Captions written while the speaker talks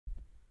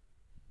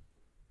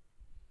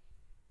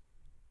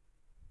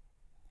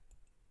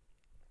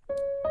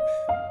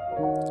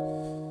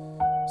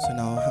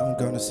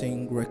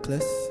sing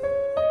Reckless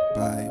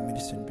by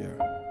Medicine Beer.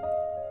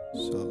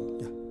 So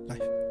yeah,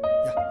 live.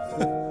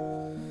 Yeah.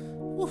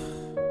 Woo.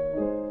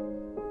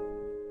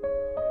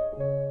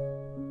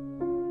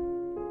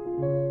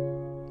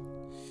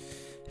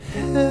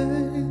 Hey,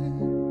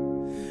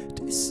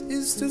 this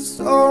is the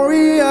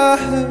story I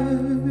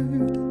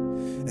heard,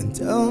 and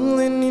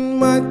darling, it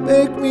might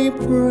make me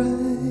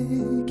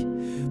break,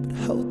 but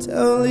I'll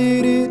tell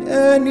it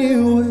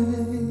anyway.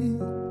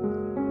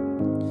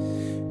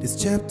 This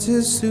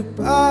chapter's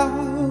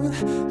about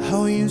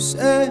how you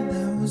said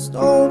there was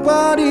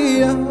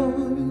nobody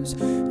else.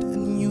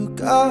 Then you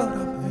got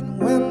up and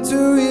went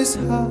to his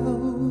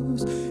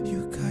house.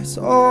 You guys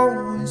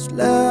always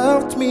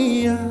left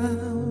me out.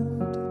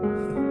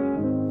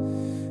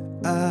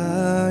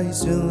 I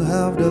still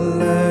have the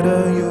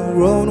letter you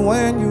wrote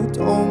when you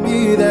told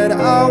me that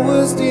I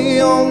was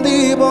the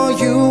only boy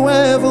you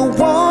ever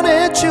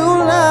wanted to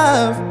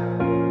love.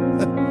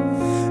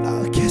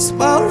 I guess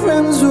my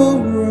friends were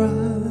right.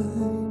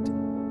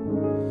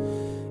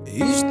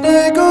 Each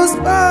day goes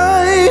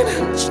by,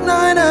 each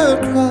night I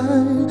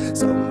cry.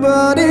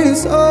 Somebody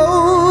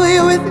saw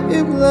you with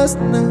him last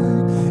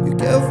night. You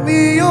gave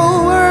me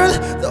your word,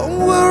 don't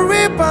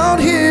worry about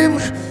him.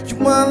 You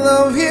might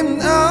love him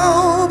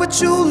now,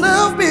 but you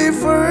love me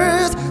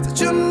first. Said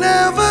you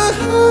never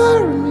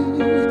hurt me,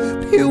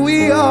 but here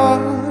we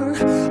are.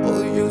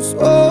 Oh, you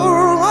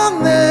swore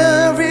on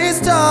every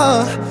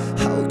star.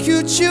 How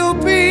could you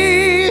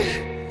be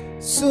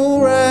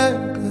so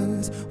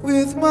reckless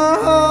with my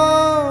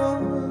heart?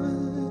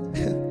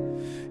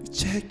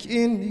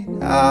 Checking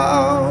it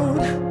out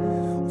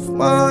of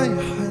my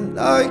heart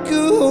like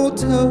a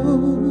hotel,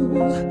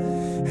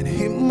 and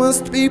he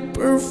must be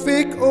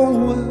perfect, oh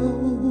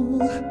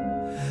well.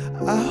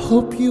 I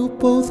hope you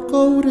both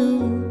go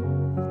to.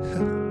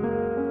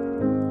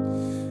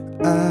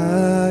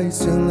 I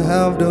still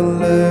have the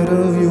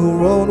letter you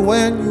wrote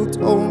when you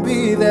told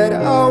me that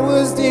I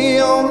was the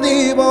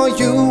only boy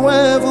you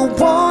ever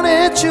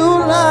wanted to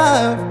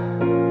love.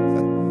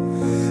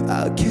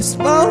 I guess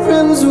my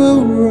friends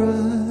were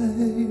right.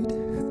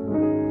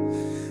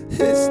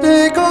 Each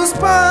day goes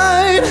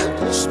by,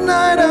 each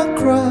night I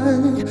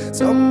cry.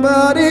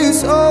 Somebody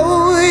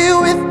saw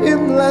you with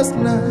him last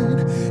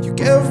night. You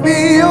gave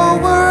me your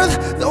word,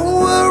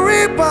 don't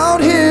worry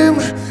about him.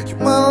 You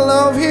might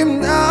love him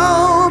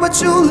now,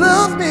 but you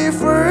love me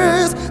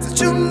first. Said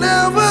you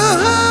never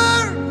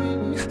hurt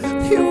me,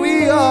 here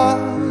we are.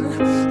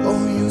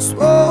 Oh, you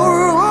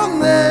swore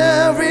on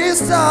every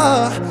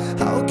star.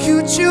 How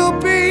could you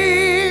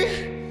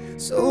be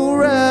so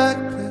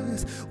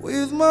reckless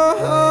with my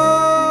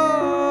heart?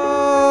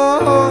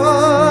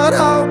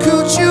 How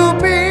could you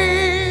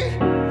be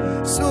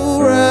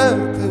so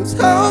reckless?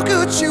 How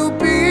could you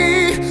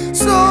be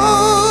so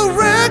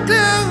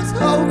reckless?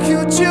 How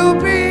could you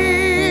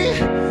be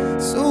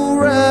so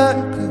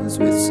reckless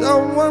with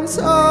someone's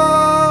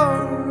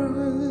heart?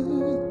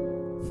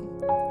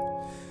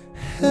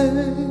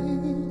 Hey,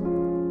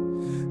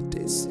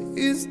 this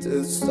is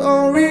the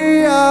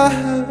story I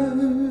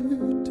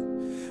heard,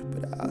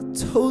 but I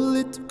told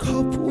it to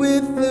cope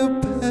with the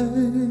pain.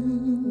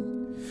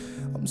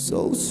 I'm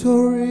so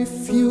sorry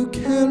if you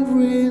can't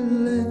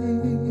relate.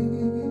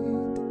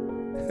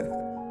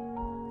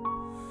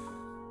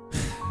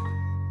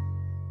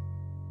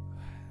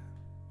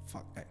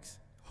 Fuck X.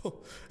 Oh,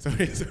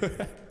 sorry.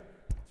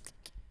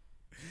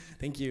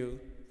 Thank you.